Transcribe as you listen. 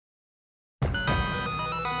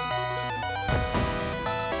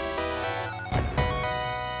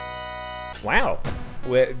Wow.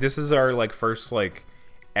 This is our first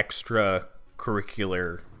extra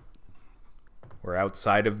curricular. We're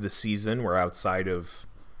outside of the season. We're outside of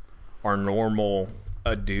our normal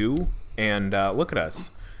ado. And look at us.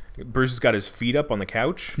 Bruce has got his feet up on the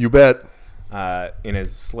couch. You bet. In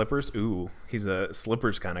his slippers. Ooh, he's a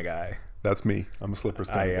slippers kind of guy. That's me. I'm a slippers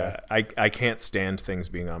kind of guy. I can't stand things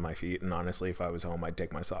being on my feet. And honestly, if I was home, I'd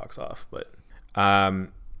take my socks off. But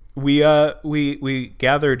we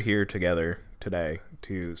gathered here together today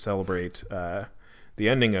to celebrate the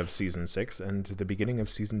ending of season 6 and the beginning of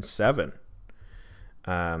season 7.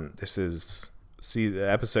 This is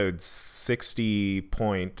episode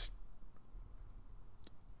 60.3,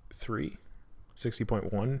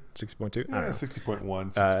 60.1, 60.2. Yeah,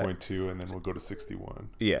 60.1, 60.2, and then we'll go to 61.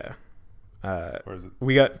 Yeah. Or is it?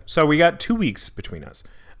 We got 2 weeks between us.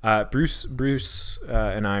 Bruce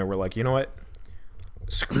and I were like, you know what?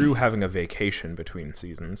 Screw having a vacation between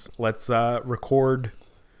seasons. Let's record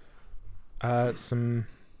some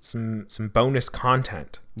bonus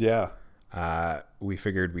content. Yeah. We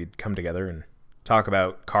figured we'd come together and talk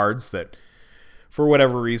about cards that, for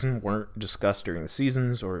whatever reason, weren't discussed during the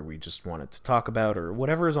seasons, or we just wanted to talk about, or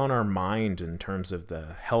whatever is on our mind in terms of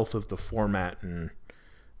the health of the format and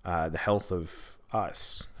the health of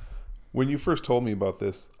us. When you first told me about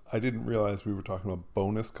this, I didn't realize we were talking about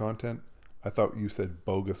bonus content. I thought you said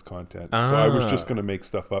bogus content. So I was just going to make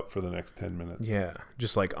stuff up for the next 10 minutes. Yeah,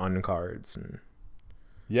 just like uncards and...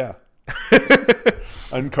 Yeah.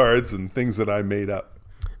 Uncards and things that I made up.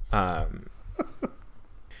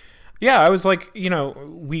 Yeah, I was like,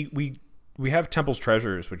 we have Temple's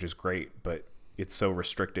Treasures, which is great, but it's so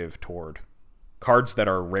restrictive toward cards that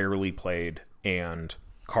are rarely played and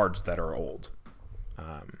cards that are old.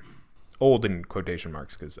 Old in quotation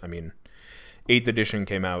marks, because, 8th edition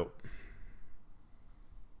came out...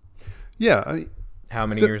 Yeah. How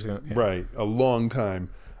many years ago? Yeah. Right. A long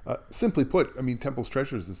time. Simply put, Temple's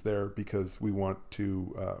Treasures is there because we want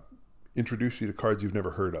to introduce you to cards you've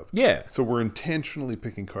never heard of. Yeah. So we're intentionally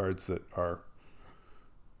picking cards that are,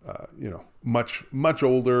 much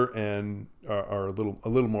older and are a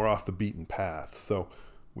little more off the beaten path. So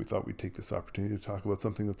we thought we'd take this opportunity to talk about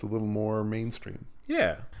something that's a little more mainstream.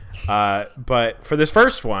 Yeah. But for this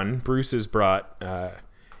first one, Bruce has brought a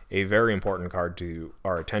very important card to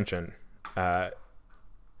our attention.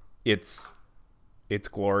 It's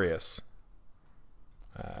glorious,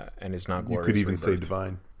 and it's not glorious. You could even rebirth. say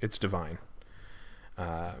divine. It's divine.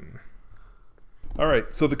 All right,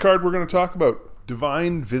 so the card we're going to talk about,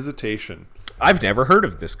 Divine Visitation. I've never heard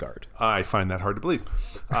of this card. I find that hard to believe.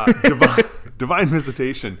 Divine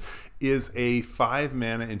Visitation is a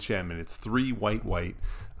 5-mana enchantment. It's 3 white.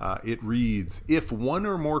 It reads, if one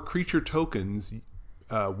or more creature tokens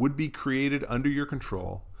would be created under your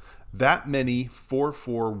control, that many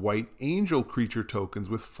 4/4 white angel creature tokens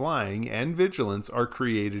with flying and vigilance are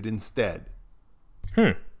created instead.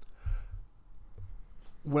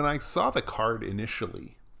 When I saw the card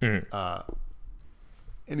initially,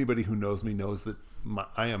 anybody who knows me knows that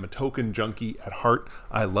I am a token junkie at heart.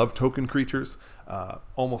 I love token creatures.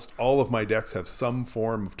 Almost all of my decks have some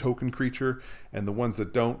form of token creature, and the ones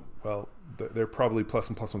that don't, well, they're probably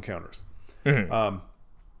 +1/+1 counters.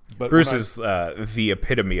 But Bruce is the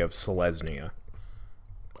epitome of Selesnya.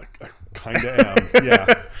 I kind of am,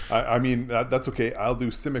 yeah. That's okay. I'll do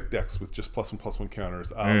Simic decks with just +1/+1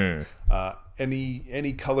 counters.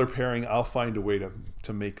 Any color pairing, I'll find a way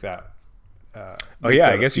to make that.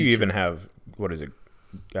 I guess you even have, what is it?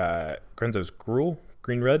 Grenzo's Gruul?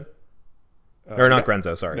 Green-red? Or not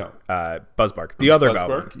Grenzo, sorry. No. Buzzbark. The other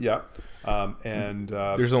Buzzbark, goblin. yeah. And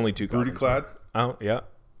there's only 2 goblins. Bruticlad. Oh, yeah.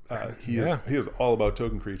 He is all about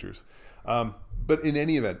token creatures. But in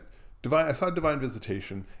any event, I saw Divine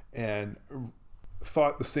Visitation and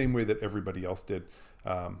thought the same way that everybody else did.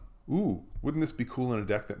 Wouldn't this be cool in a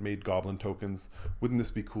deck that made goblin tokens? Wouldn't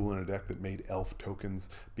this be cool in a deck that made elf tokens?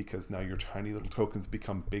 Because now your tiny little tokens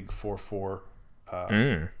become big 4/4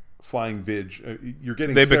 flying vig. You're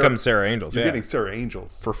getting become Serra Angels. You're getting Serra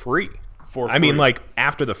Angels for free. For free.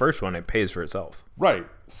 After the first one, it pays for itself. Right.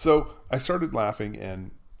 So I started laughing,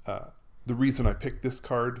 and the reason I picked this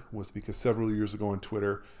card was because several years ago on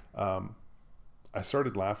Twitter, I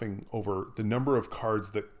started laughing over the number of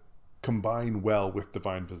cards that combine well with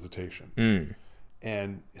Divine Visitation.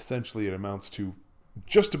 And essentially it amounts to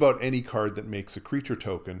just about any card that makes a creature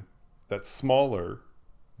token that's smaller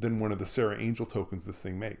than one of the Serra Angel tokens this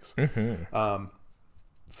thing makes.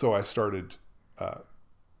 So I started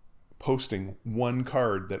posting one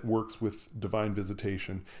card that works with Divine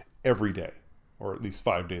Visitation every day, or at least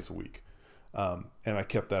 5 days a week. And I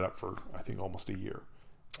kept that up for, I think, almost a year.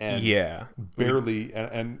 and Yeah. barely,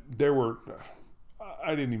 and there were,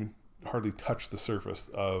 I didn't even hardly touch the surface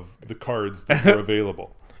of the cards that were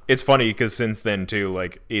available. It's funny because since then too,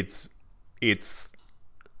 like it's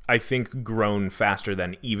I think grown faster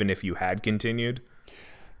than even if you had continued.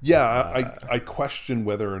 Yeah, I question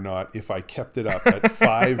whether or not if I kept it up at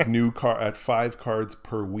five cards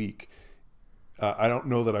per week, I don't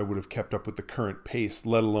know that I would have kept up with the current pace,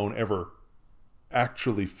 let alone ever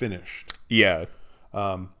actually finished. Yeah.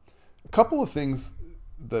 A couple of things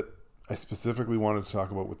that I specifically wanted to talk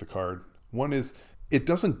about with the card. One is it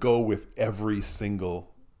doesn't go with every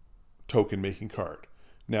single token making card.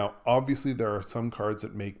 Now, obviously, there are some cards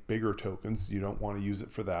that make bigger tokens. You don't want to use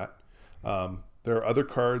it for that. There are other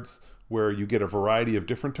cards where you get a variety of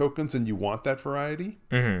different tokens and you want that variety.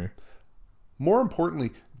 Mm-hmm. More importantly,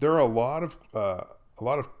 there are a lot of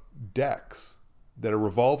decks that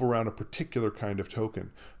revolve around a particular kind of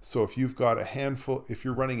token. So if you've got a handful, if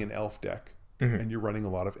you're running an elf deck and you're running a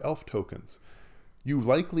lot of elf tokens, you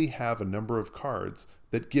likely have a number of cards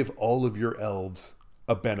that give all of your elves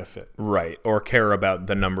a benefit. Right. Or care about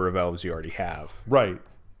the number of elves you already have. Right.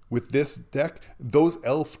 With this deck, those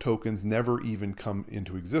elf tokens never even come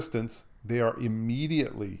into existence. They are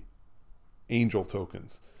immediately angel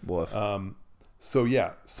tokens. Woof.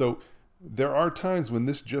 So there are times when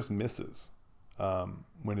this just misses,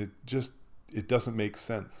 when it doesn't make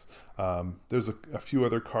sense. There's a few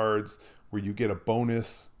other cards where you get a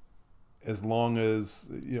bonus as long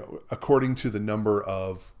as, according to the number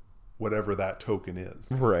of whatever that token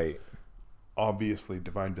is. Right. Obviously,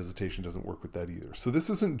 Divine Visitation doesn't work with that either. So this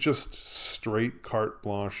isn't just straight carte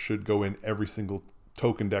blanche, should go in every single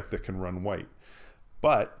token deck that can run white.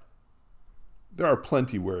 But there are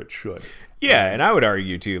plenty where it should. Yeah, and I would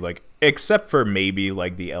argue too, like, except for maybe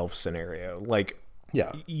like the elf scenario, like,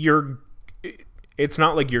 Yeah. it's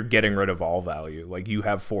not like you're getting rid of all value. Like, you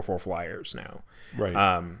have 4/4 flyers now.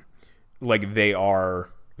 Right. Like, they are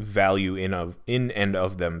value in and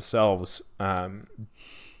of themselves.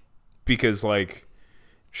 Because, like,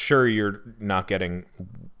 sure, you're not getting,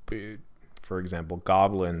 for example,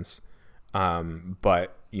 goblins,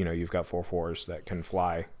 but you've got 4/4s that can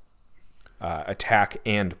fly, attack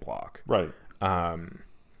and block. Right.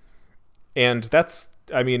 And that's,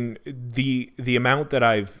 I mean, the amount that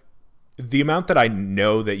I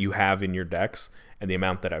know that you have in your decks and the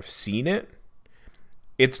amount that I've seen it,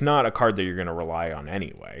 it's not a card that you're going to rely on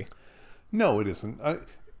anyway. No, it isn't. I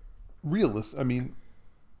mean,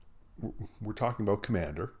 we're talking about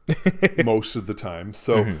Commander most of the time.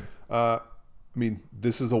 So, I mean,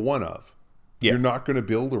 this is a one of. Yeah. You're not going to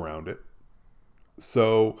build around it.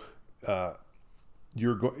 So,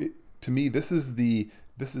 you're going. To me, this is the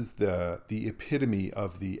epitome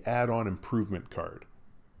of the add-on improvement card.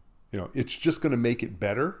 It's just going to make it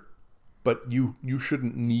better, but you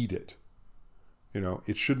shouldn't need it.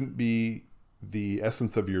 It shouldn't be the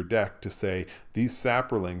essence of your deck to say these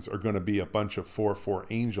Saprolings are going to be a bunch of 4/4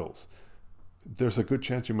 angels. There's a good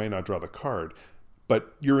chance you may not draw the card,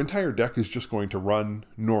 but your entire deck is just going to run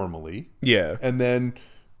normally. Yeah. And then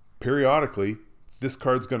periodically this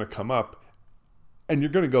card's going to come up and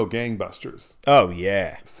you're going to go gangbusters. Oh,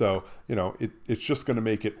 yeah. So, it's just going to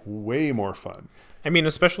make it way more fun. I mean,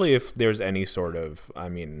 especially if there's any sort of, I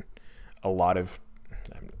have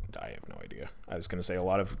no idea. I was going to say a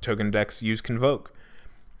lot of token decks use Convoke.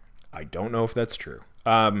 I don't know if that's true.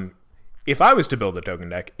 If I was to build a token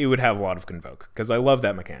deck, it would have a lot of Convoke because I love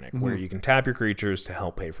that mechanic where you can tap your creatures to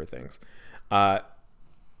help pay for things.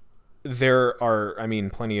 There are,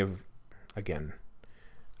 plenty of, again,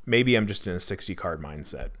 maybe I'm just in a 60 card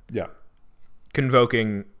mindset. Yeah.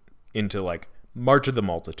 Convoking into like March of the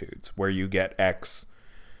Multitudes where you get X.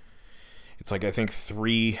 It's like, I think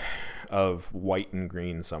 3 of white and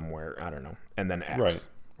green somewhere. I don't know. And then X. Right.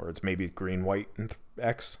 Or it's maybe green, white, and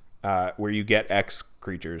X. Where you get X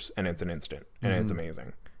creatures and it's an instant. And it's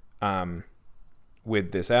amazing.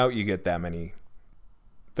 With this out, you get that many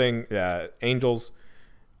angels.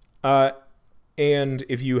 And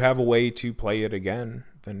if you have a way to play it again,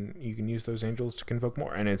 then you can use those angels to convoke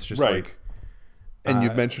more. And it's just Right. like... And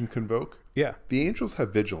you've mentioned Convoke. Yeah. The angels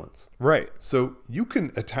have vigilance. Right. So you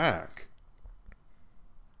can attack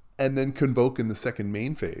and then Convoke in the second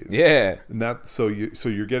main phase. Yeah. And so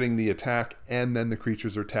you're getting the attack and then the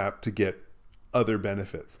creatures are tapped to get other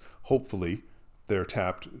benefits. Hopefully they're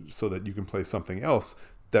tapped so that you can play something else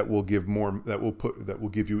that will give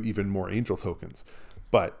you even more angel tokens.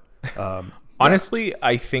 But honestly,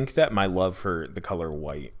 I think that my love for the color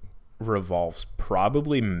white revolves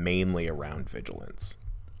probably mainly around vigilance.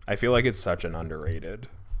 I feel like it's such an underrated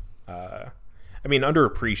I mean,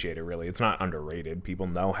 underappreciated, really. It's not underrated. People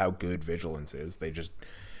know how good Vigilance is.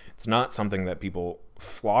 It's not something that people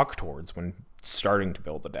flock towards when starting to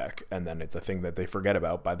build the deck, and then it's a thing that they forget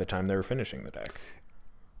about by the time they're finishing the deck.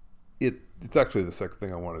 It's actually the second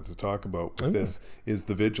thing I wanted to talk about with this is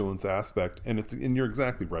the Vigilance aspect, and you're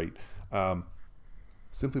exactly right.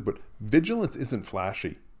 Simply put, Vigilance isn't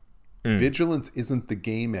flashy. Vigilance isn't the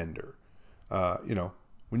game ender.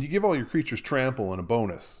 When you give all your creatures trample and a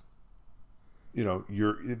bonus,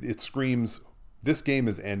 it screams, this game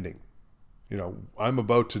is ending. I'm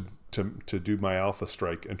about to do my alpha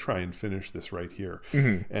strike and try and finish this right here.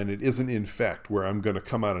 And it isn't Infect, where I'm going to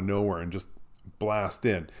come out of nowhere and just blast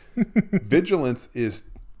in. Vigilance,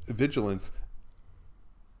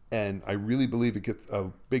 and I really believe it gets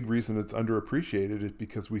a big reason it's underappreciated is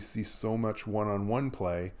because we see so much one-on-one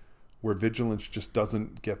play where Vigilance just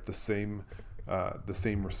doesn't get the same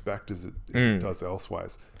respect as it does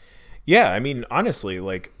elsewise. Yeah, I mean, honestly,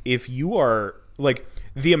 like, if you are, like,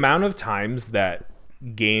 the amount of times that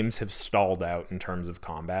games have stalled out in terms of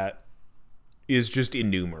combat is just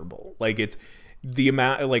innumerable. Like, it's the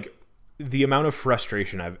amount of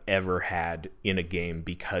frustration I've ever had in a game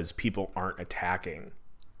because people aren't attacking.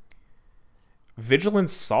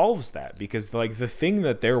 Vigilance solves that, because, like, the thing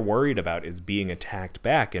that they're worried about is being attacked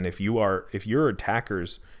back, and if your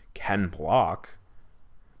attackers can block,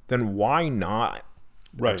 then why not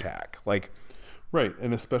attack? Like, right,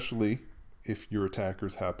 and especially if your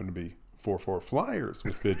attackers happen to be 4/4 flyers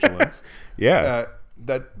with Vigilance.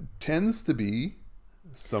 That tends to be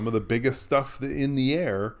some of the biggest stuff in the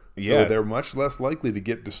air, so they're much less likely to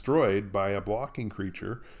get destroyed by a blocking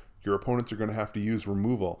creature. Your opponents are going to have to use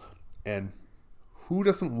removal, and who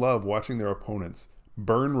doesn't love watching their opponents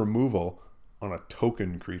burn removal on a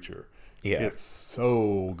token creature? Yeah, it's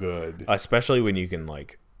so good, especially when you can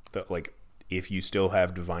if you still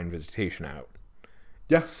have Divine Visitation out.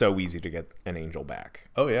 Yeah, it's so easy to get an angel back.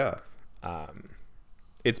 Oh yeah,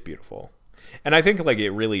 it's beautiful, and I think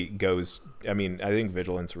it really goes. I mean, I think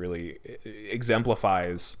Vigilance really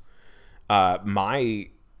exemplifies my.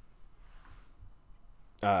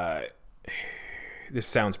 This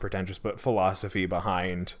sounds pretentious, but philosophy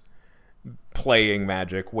behind playing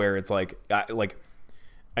Magic, where it's we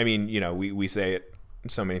say it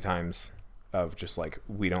so many times of just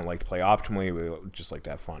we don't like to play optimally, we just like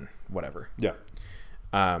to have fun, whatever. Yeah.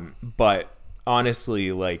 But honestly,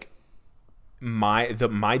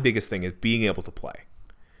 my biggest thing is being able to play,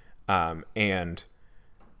 and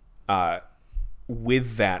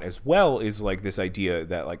with that as well is this idea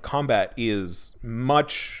that combat is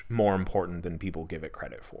much more important than people give it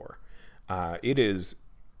credit for. It is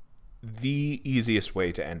the easiest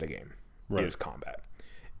way to end a game, is combat,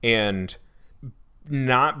 and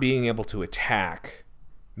not being able to attack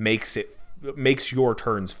makes your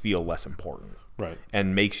turns feel less important, right,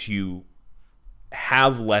 and makes you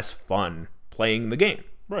have less fun playing the game,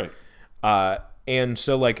 right. And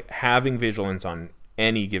so having Vigilance on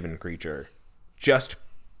any given creature just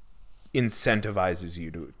incentivizes you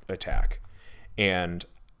to attack. And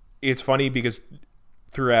it's funny because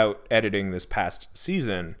throughout editing this past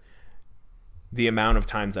season, the amount of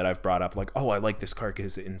times that I've brought up I like this card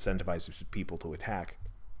because it incentivizes people to attack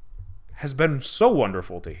has been so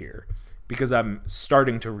wonderful to hear, because I'm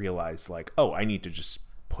starting to realize I need to just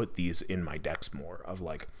put these in my decks more of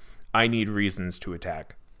I need reasons to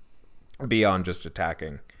attack beyond just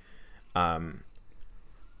attacking. And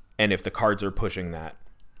if the cards are pushing that,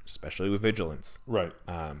 especially with Vigilance, right,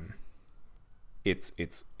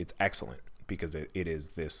 it's excellent, because it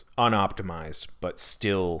is this unoptimized but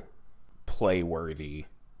still play worthy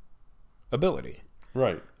ability.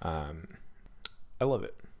 Right. I love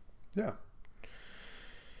it. Yeah.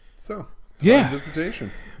 So Divine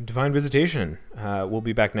Visitation. We'll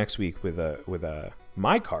be back next week with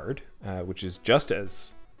my card, which is just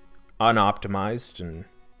as unoptimized and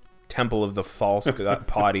Temple of the False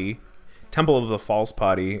Potty. Temple of the False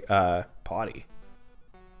Potty. Potty.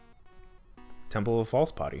 Temple of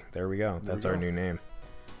False Potty. There we go. That's our new name.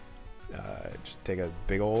 Just take a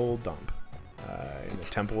big old dump in the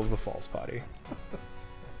Temple of the False Potty.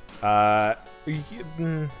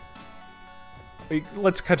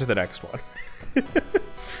 Let's cut to the next one.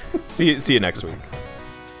 See you next week.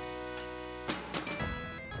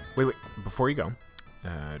 Wait. Before you go,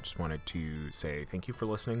 I just wanted to say thank you for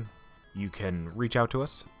listening. You can reach out to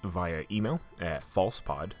us via email at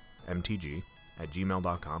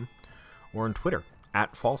falsepodmtg@gmail.com or on Twitter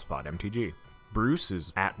 @falsepodmtg. Bruce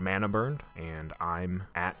is at ManaBurned, and I'm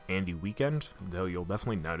at Andy Weekend, though you'll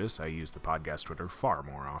definitely notice I use the podcast Twitter far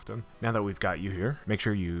more often. Now that we've got you here, make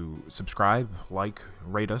sure you subscribe, like,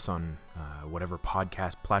 rate us on whatever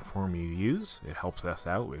podcast platform you use. It helps us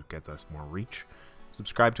out. It gets us more reach.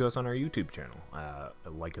 Subscribe to us on our YouTube channel.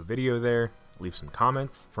 Like a video there. Leave some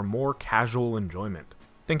comments for more casual enjoyment.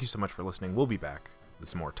 Thank you so much for listening. We'll be back with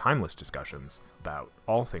some more timeless discussions about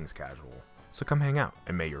all things casual. So come hang out,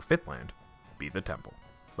 and may your fifth land be the temple.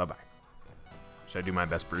 Bye-bye. Should I do my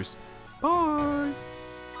best, Bruce? Bye!